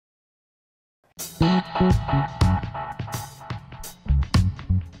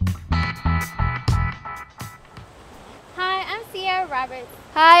Hi, I'm Sierra Roberts.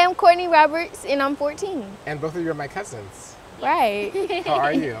 Hi, I'm Courtney Roberts, and I'm 14. And both of you are my cousins. Right. How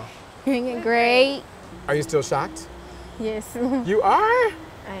are you? Great. Are you still shocked? Yes. You are?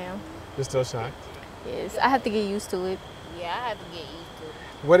 I am. You're still shocked? Yes, I have to get used to it. Yeah, I have to get used to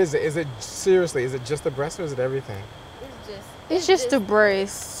it. What is it? Is it seriously, is it just the breast or is it everything? It's just the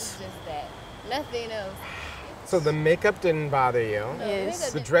breast. It's just that. Nothing else. So the makeup didn't bother you?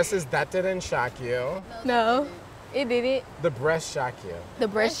 Yes. The dresses, that didn't shock you? No, it didn't. The breast shocked you? The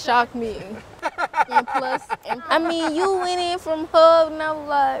breast shocked me. And plus, I mean, you went in from hub, and I was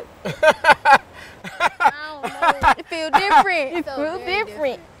like, I don't know. it feel different. It So feel very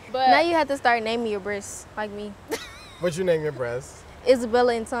different. But Now you have to start naming your breasts like me. What'd you name your breast?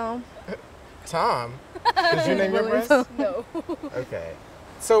 Isabella and Tom. Tom? Did you name your breast? no. Okay.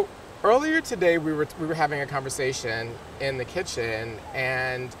 So earlier today we were having a conversation in the kitchen,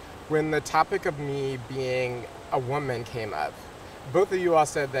 and when the topic of me being a woman came up, both of you all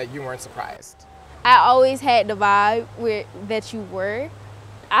said that you weren't surprised. I always had the vibe that you were.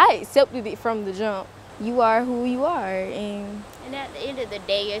 I accepted it from the jump. You are who you are, and at the end of the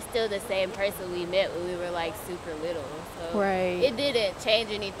day, you're still the same person we met when we were like super little. So Right. it didn't change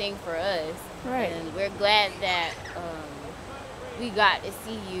anything for us. Right. And we're glad that we got to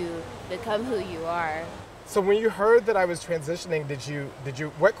see you become who you are. So when you heard that I was transitioning,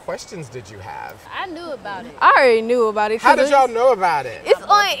 what questions did you have? I knew about it. I already knew about it. How did y'all know about it? It's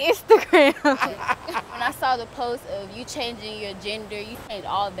on Instagram. When I saw the post of you changing your gender, you changed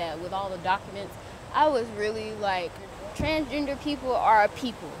all that with all the documents, I was really like, transgender people are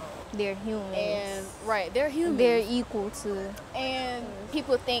people. They're humans. And right, they're humans. They're equal to. And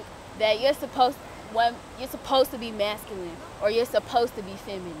people think that you're supposed to be masculine, or you're supposed to be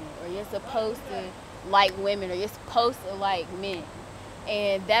feminine, or you're supposed to like women, or you're supposed to like men.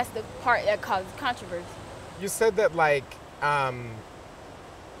 And that's the part that causes controversy. You said that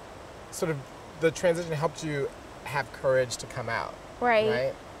sort of the transition helped you have courage to come out.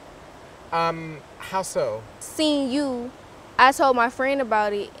 Right. How so? Seeing you, I told my friend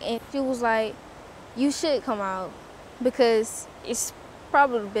about it, and she was like, you should come out because it's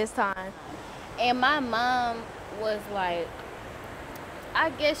probably the best time. And my mom was like, I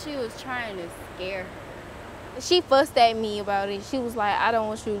guess she was trying to scare her. She fussed at me about it. She was like, I don't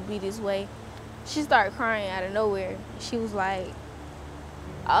want you to be this way. She started crying out of nowhere. She was like,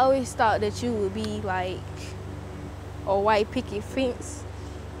 I always thought that you would be like a white picket fence.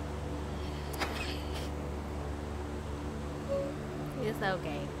 It's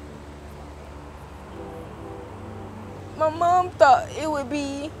okay. My mom thought it would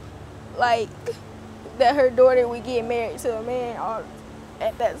be like that her daughter would get married to a man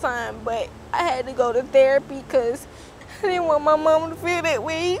at that time, but I had to go to therapy because I didn't want my mom to feel that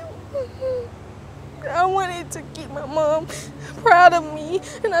way. I wanted to keep my mom proud of me,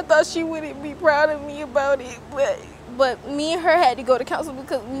 and I thought she wouldn't be proud of me about it, but me and her had to go to counsel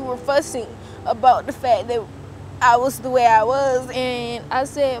because we were fussing about the fact that I was the way I was, and I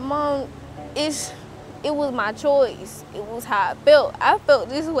said, Mom, it was my choice. It was how I felt. I felt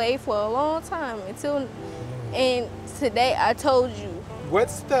this way for a long time and today I told you.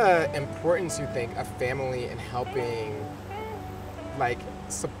 What's the importance, you think, of family in helping,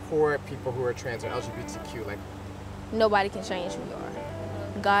 support people who are trans or LGBTQ? Nobody can change who you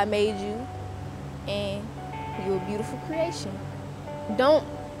are. God made you, and you're a beautiful creation. Don't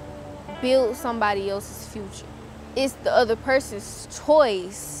build somebody else's future. It's the other person's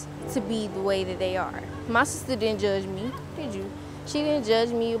choice to be the way that they are. My sister didn't judge me, did you? She didn't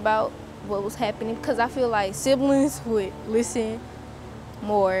judge me about what was happening because I feel like siblings would listen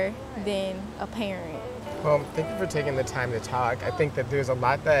more than a parent. Well, thank you for taking the time to talk. I think that there's a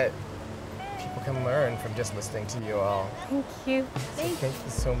lot that people can learn from just listening to you all. Thank you. Thank you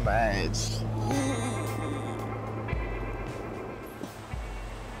so much.